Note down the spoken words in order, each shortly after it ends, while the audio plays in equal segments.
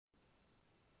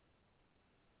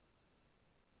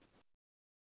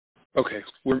Okay,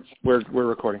 we're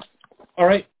recording. All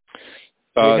right.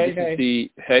 Hey.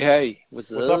 What's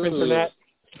up, Internet?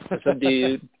 What's up,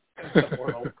 dude?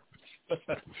 World.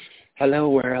 Hello,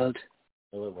 world.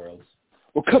 Hello, world.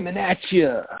 We're coming at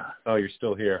you. Oh, you're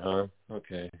still here, huh?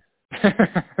 Okay.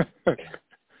 Okay.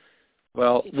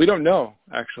 Well, we don't know,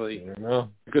 actually. I don't know.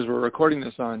 Because we're recording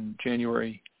this on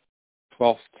January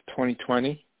 12th,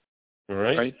 2020. All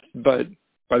right. Right? But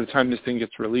by the time this thing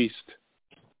gets released,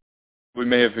 we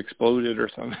may have exploded or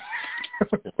something.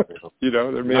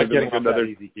 There may have been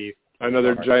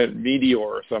another giant meteor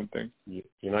or something.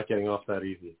 You're not getting off that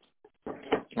easy. I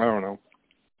don't know.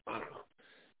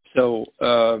 So,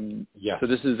 So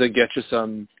this is a Get You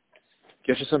Some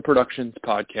Productions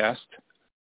podcast.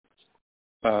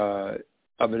 I'm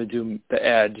going to do the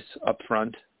ads up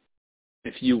front.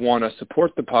 If you want to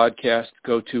support the podcast,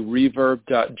 go to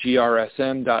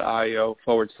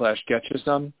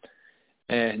reverb.grsm.io/getyousome,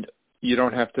 and you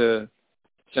don't have to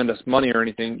send us money or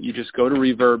anything. You just go to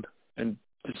Reverb and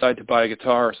decide to buy a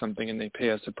guitar or something, and they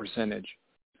pay us a percentage.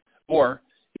 Or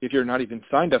if you're not even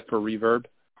signed up for Reverb,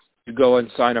 you go and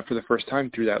sign up for the first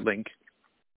time through that link,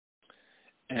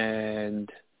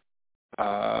 and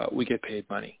we get paid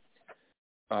money.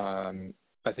 I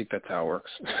think that's how it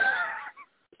works.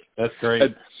 That's great.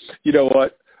 And you know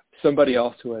what? Somebody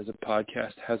else who has a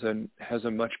podcast has a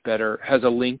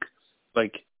link.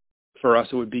 Like for us,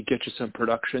 it would be Get You Some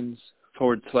Productions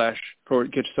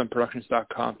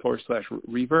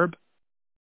GetYouSomeProductions.com/reverb.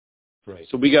 Right.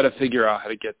 So we got to figure out how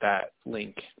to get that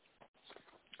link.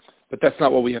 But that's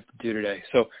not what we have to do today.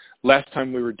 So last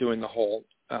time we were doing the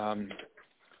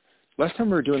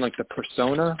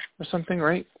persona or something,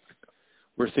 right?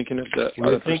 We're thinking of the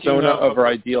persona of our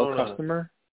ideal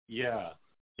customer. Yeah.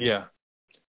 Yeah.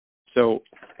 So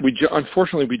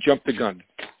unfortunately we jumped the gun.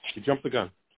 You jumped the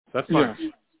gun. That's fine.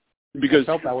 Yeah. Because I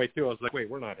felt that way too. I was like, wait,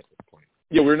 we're not at this point.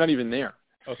 Yeah, we're not even there.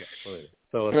 Okay.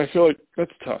 So and I feel like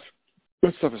that's tough.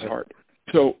 That stuff is hard.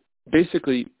 So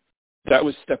basically, that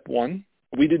was step one.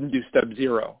 We didn't do step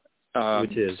zero.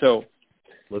 Which is? So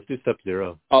let's do step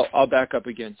zero. I'll back up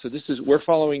again. So we're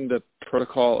following the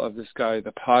protocol of this guy,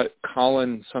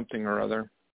 Colin something or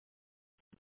other,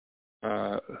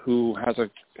 who has a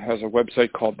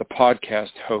website called The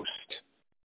Podcast Host,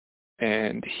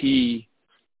 and he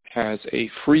has a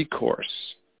free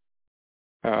course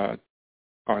on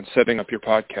setting up your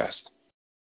podcast.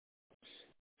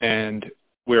 And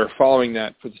we're following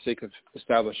that for the sake of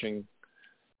establishing,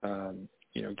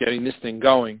 getting this thing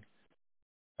going.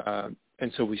 And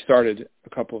so we started a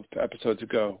couple of episodes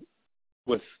ago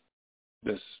with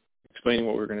this, explaining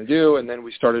what we were going to do, and then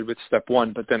we started with step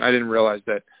one, but then I didn't realize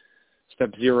that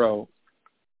step zero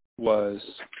was,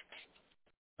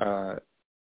 where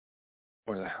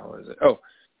the hell is it? Oh,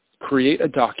 create a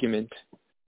document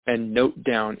and note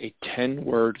down a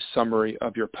 10-word summary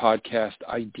of your podcast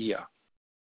idea.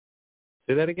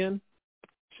 Say that again?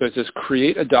 So it says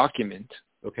create a document.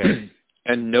 Okay.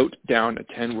 And note down a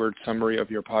 10-word summary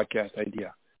of your podcast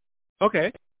idea.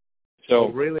 Okay. So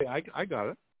really, I got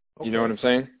it. Okay. You know what I'm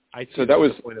saying? So that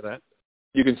was the point of that.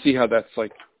 You can see how that's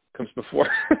comes before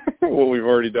what we've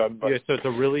already done. But. Yeah, so it's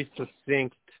a really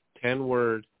succinct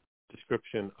 10-word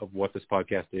description of what this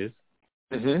podcast is.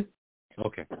 Mm-hmm.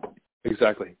 Okay.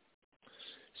 Exactly.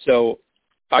 So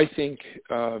I think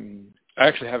I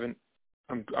actually haven't.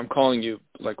 I'm calling you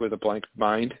with a blank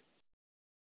mind.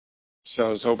 So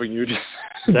I was hoping you just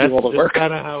do all the work. That's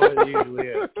kind of how it usually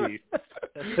is, Keith.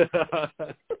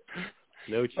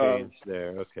 No change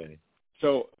there. Okay.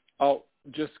 So I'll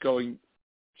just going.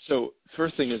 So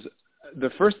first thing is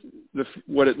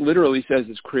what it literally says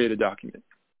is create a document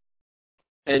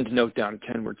and note down a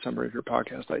 10-word summary of your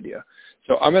podcast idea.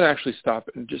 So I'm going to actually stop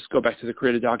and just go back to the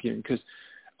create a document because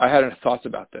I had thoughts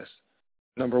about this.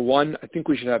 Number one, I think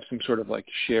we should have some sort of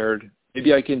shared.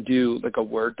 Maybe I can do a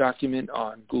Word document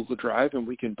on Google Drive and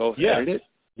we can both edit it.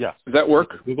 Yeah. Does that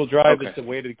work? Google Drive is the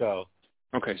way to go.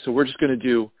 Okay, so we're just going to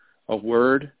do a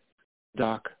Word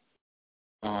doc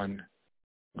on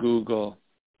Google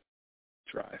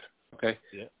Drive. Okay?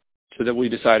 Yeah. So that we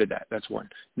decided that. That's one.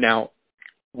 Now,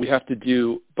 we have to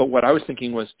do, but what I was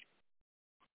thinking was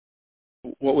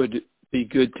what would be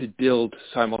good to build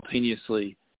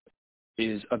simultaneously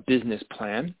is a business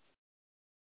plan.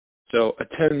 So a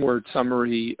 10-word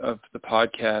summary of the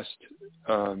podcast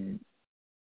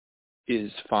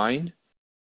is fine,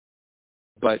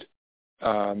 but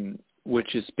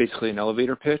which is basically an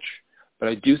elevator pitch. But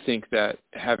I do think that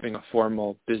having a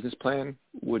formal business plan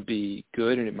would be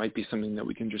good, and it might be something that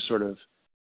we can just sort of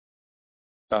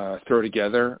throw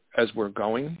together as we're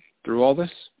going through all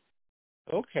this.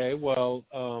 Okay, well,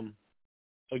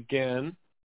 again,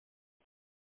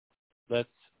 let's,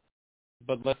 if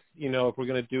we're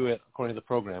going to do it according to the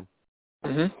program,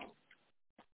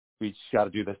 we just got to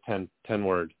do this 10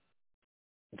 word.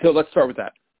 So let's start with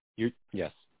that.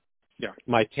 Yes. Yeah.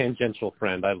 My tangential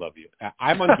friend, I love you.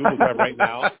 I'm on Google Drive right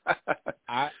now.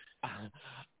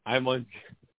 I'm on.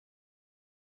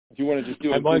 Do you want to just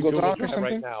do I'm a on Google Doc or Drive something?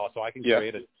 right now, so I can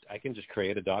just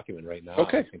create a document right now.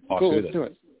 Okay. Cool.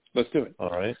 Let's do it.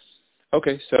 All right.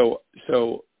 Okay. So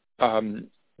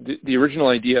the original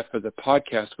idea for the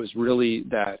podcast was really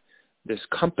that this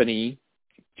company,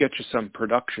 Get You Some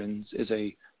Productions, is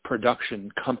a production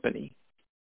company.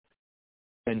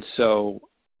 And so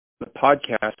the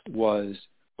podcast was,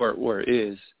 or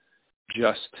is,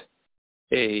 just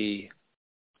a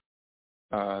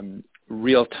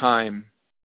real-time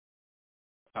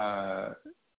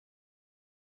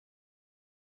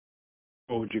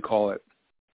what would you call it?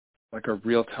 Like a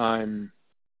real-time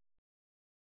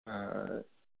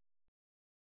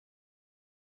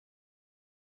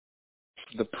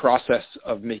the process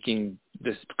of making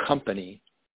this company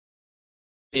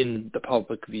in the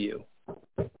public view.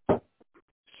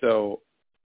 So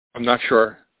I'm not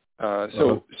sure.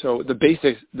 So the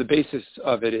basis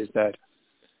of it is that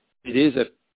it is a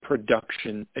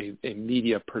production, a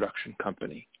media production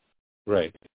company.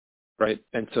 Right. Right.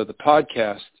 And so the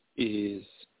podcast is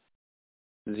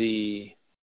the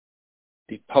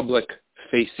public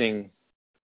facing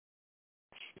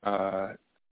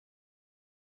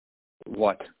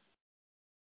what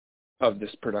of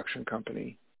this production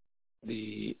company.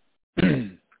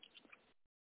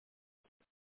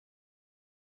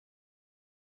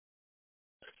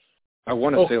 I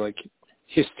want to say like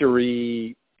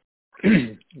history.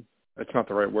 That's not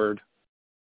the right word.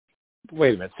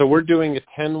 Wait a minute. So we're doing a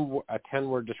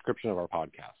 10-word description of our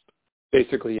podcast.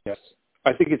 Basically, yes.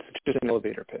 I think it's just an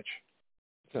elevator pitch.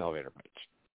 It's an elevator pitch.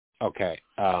 Okay.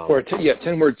 Or a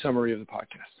 10-word summary of the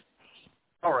podcast.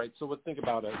 All right. So let's think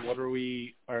about it.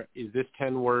 Is this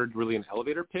 10-word really an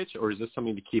elevator pitch, or is this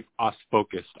something to keep us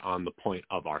focused on the point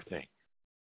of our thing?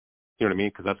 You know what I mean?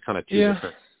 Because that's kind of two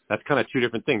different. That's kind of two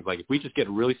different things. Like if we just get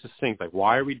really succinct, like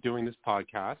why are we doing this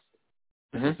podcast?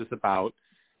 What's this about?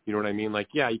 You know what I mean? Like,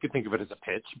 yeah, you could think of it as a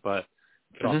pitch, but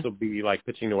it could also be like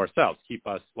pitching to ourselves. Keep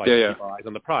us keep our eyes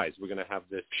on the prize. We're going to have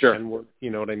this 10-word, you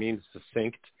know what I mean?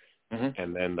 Succinct.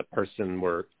 And then the person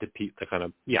were the kind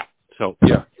of, So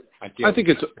I think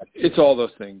it's all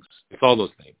those things. It's all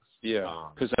those things. Yeah.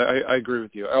 Because I agree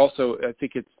with you. I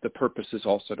think the purpose is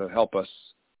also to help us,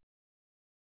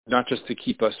 not just to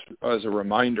keep us as a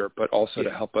reminder, but also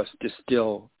to help us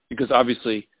distill, because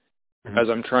obviously as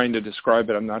I'm trying to describe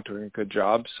it, I'm not doing a good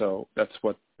job. So that's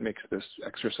what makes this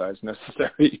exercise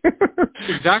necessary.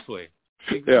 Exactly.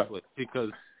 Yeah.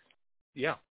 Because,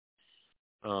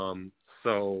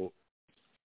 so.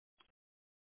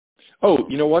 Oh,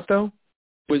 you know what though?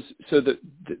 Because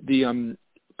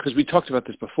we talked about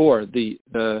this before, the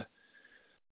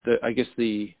I guess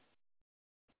the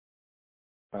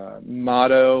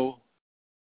motto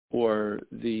or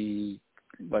the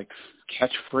like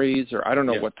catchphrase, or I don't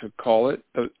know what to call it,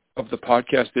 of the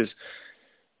podcast is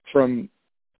from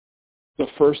the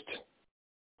first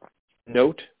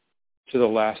note to the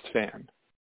last fan.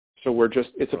 So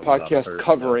it's a podcast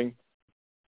covering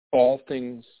all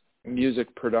things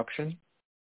music production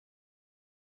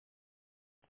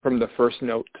from the first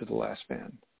note to the last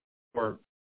fan, or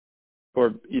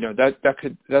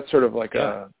that's sort of like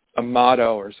a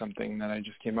motto or something that I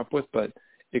just came up with, but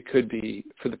it could be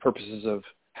for the purposes of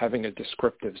having a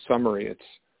descriptive summary.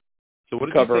 So what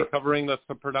did you say? Covering the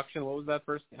production. What was that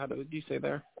first? How did you say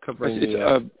there? Covering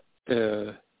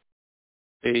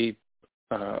a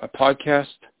podcast,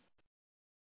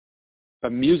 a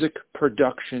music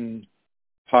production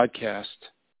podcast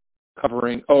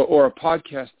covering, or a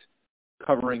podcast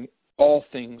covering all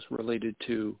things related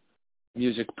to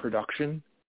music production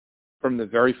from the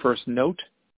very first note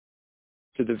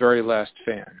to the very last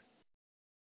fan.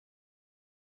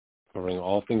 Covering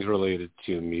all things related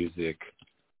to music.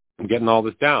 I'm getting all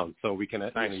this down so we can,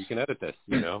 you can edit this,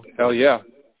 Hell yeah.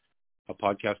 A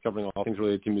podcast covering all things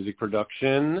related to music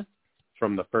production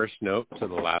from the first note to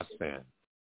the last fan.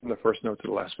 From the first note to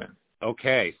the last fan.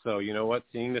 Okay, so you know what?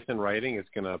 Seeing this in writing is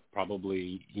going to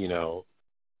probably,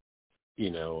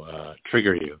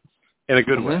 trigger you in a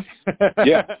good way.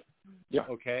 Yeah.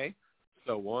 Okay.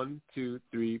 So 1, 2,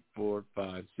 3, 4,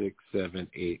 5, 6, 7,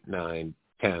 8, 9,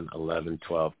 10, 11,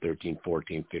 12, 13,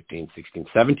 14, 15, 16,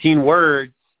 17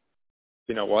 words.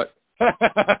 You know what?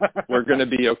 We're going to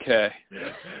be okay.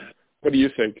 What do you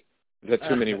think? Is that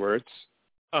too many words?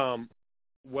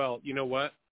 Well, you know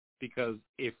what? because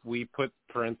if we put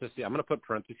parentheses, I'm going to put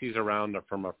parentheses around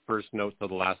from our first note to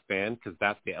the last band because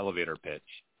that's the elevator pitch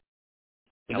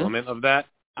element of that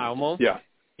almost. Yeah.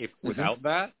 If without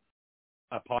that,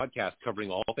 a podcast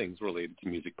covering all things related to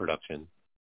music production.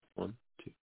 1,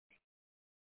 2,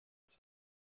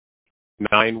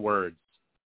 9 words.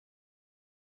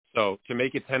 So to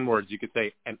make it 10 words, you could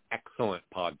say an excellent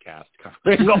podcast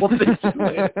covering all things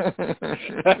related.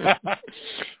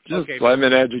 Just slam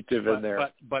an adjective in there.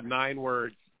 But 9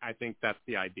 words, I think that's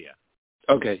the idea.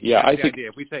 Okay, yeah, That's the idea.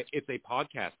 If we say it's a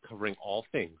podcast covering all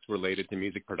things related to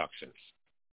music production,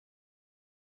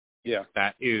 yeah,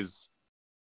 that is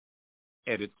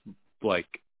at its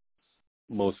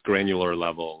most granular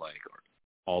level,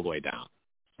 all the way down.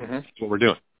 That's what we're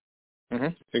doing.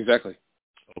 Exactly.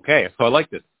 Okay, so I like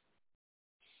this.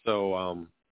 So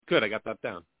good, I got that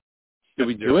down. Did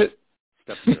we do it?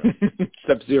 Step 0.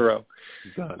 Step 0.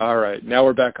 Done. All right, now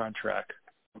we're back on track.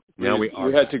 Now we are.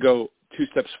 We had to go 2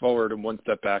 steps forward and 1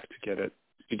 step back to get it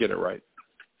right.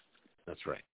 That's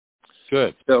right.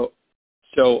 Good. So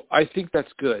I think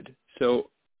that's good. So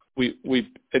we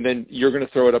and then you're going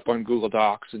to throw it up on Google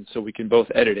Docs, and so we can both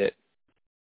edit it,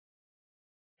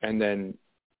 and then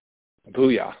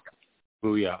booyah.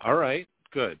 Booyah. All right.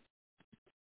 Good.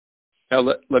 Now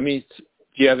let me. Do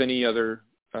you have any other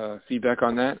feedback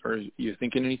on that, or are you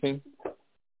thinking anything?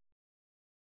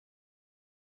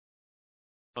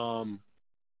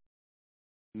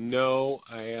 No,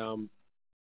 I am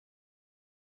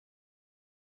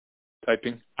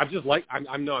typing. I'm just like I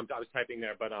was typing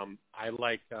there, but I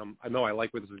like I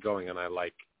like where this is going, and I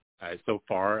like so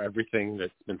far everything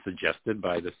that's been suggested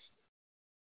by this,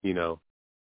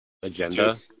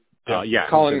 agenda. Yeah,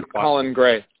 Colin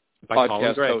Gray, by podcast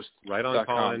Colin Gray. host. Right on,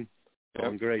 Colin.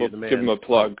 Colin Gray, we'll you're the man. give him a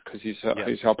plug because he's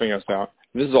helping us out.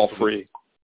 This is all free.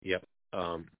 Yep.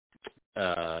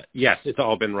 Yes, it's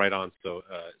all been right on. So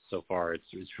far, it's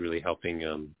really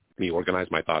helping me organize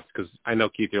my thoughts because I know,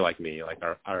 Keith, you're like me. Like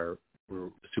we're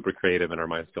super creative and our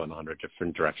minds go in 100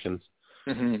 different directions.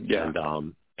 Yeah.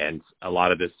 And a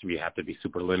lot of this we have to be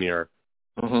super linear,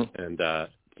 and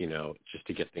just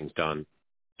to get things done.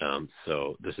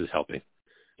 So this is helping.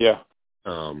 Yeah.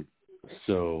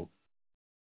 So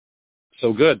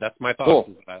good. That's my thoughts.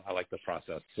 Cool. I like the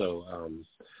process. So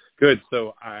good.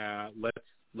 So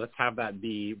let's have that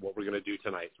be what we're going to do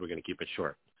tonight. So we're going to keep it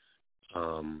short.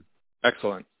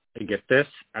 Excellent. And get this,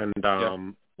 and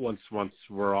once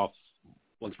we're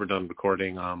done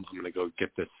recording, I'm going to go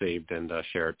get this saved and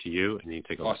share it to you, and you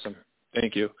take a look. Awesome.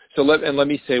 Thank you. So let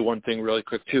me say one thing really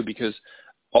quick too, because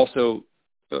also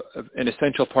an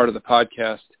essential part of the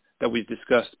podcast that we've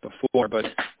discussed before, but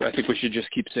I think we should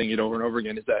just keep saying it over and over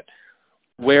again, is that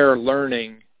we're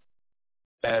learning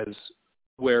as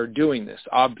we're doing this,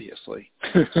 obviously.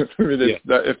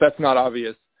 If that's not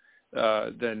obvious,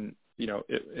 then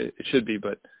it should be,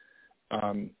 but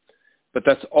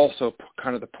that's also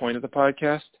kind of the point of the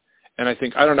podcast. And I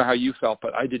don't know how you felt,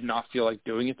 but I did not feel like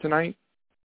doing it tonight,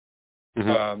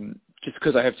 just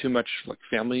because I have too much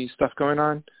family stuff going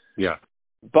on. Yeah.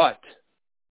 But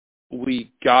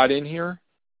we got in here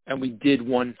and we did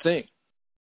one thing,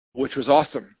 which was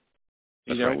awesome.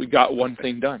 Right. We got one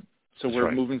thing done. So we're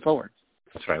moving forward.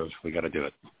 That's right. We got to do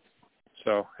it.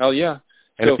 So, hell yeah.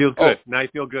 And it feels good. Now you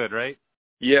feel good, right?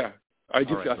 Yeah. I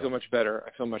do. I feel much better.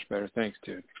 I feel much better. Thanks,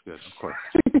 dude. Good, of course.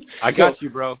 I got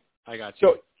you, bro. I got you.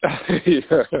 So,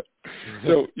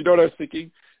 so you know what I was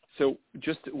thinking? So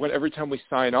just every time we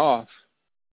sign off,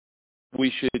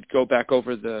 we should go back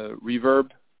over the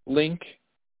Reverb link.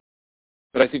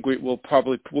 But I think we'll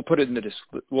put it in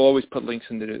we'll always put links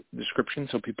in the description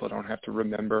so people don't have to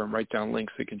remember and write down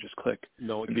links. They can just click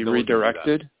and be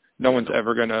redirected. No one's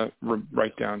ever going to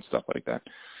write down stuff like that.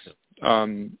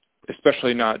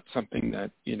 Especially not something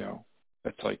that,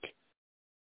 that's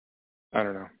I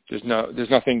don't know. There's no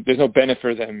benefit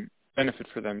for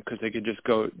them because they could just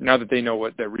go, now that they know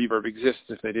what that Reverb exists,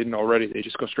 if they didn't already, they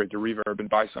just go straight to Reverb and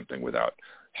buy something without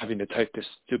having to type this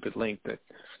stupid link that,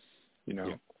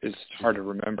 is hard to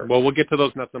remember. Well, we'll get to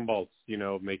those nuts and bolts,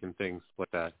 making things like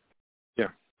that. Yeah.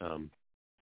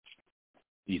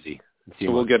 Easy.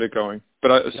 So we'll get it going.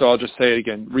 But so I'll just say it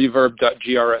again,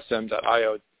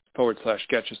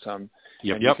 reverb.grsm.io/Getchasum.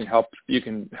 Yep. You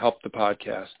can help the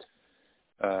podcast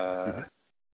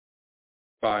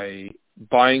by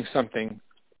buying something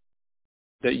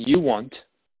that you want,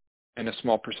 and a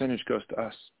small percentage goes to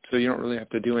us. So you don't really have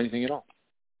to do anything at all.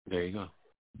 There you go.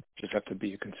 Just have to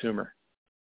be a consumer.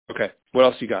 Okay. What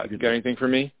else you got? You got anything for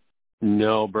me?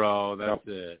 No, bro. That's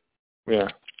it. Yeah.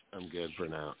 I'm good for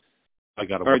now. I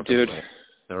got to. All right, dude.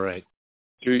 All right.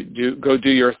 Go do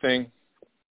your thing.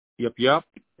 Yep.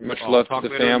 Much love to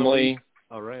the family.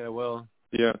 All right, I will.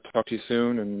 Yeah, talk to you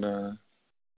soon, and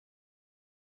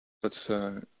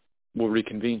we'll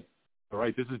reconvene. All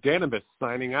right, this is Danibus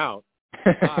signing out.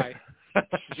 Bye.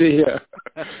 See ya.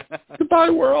 Goodbye,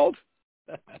 world.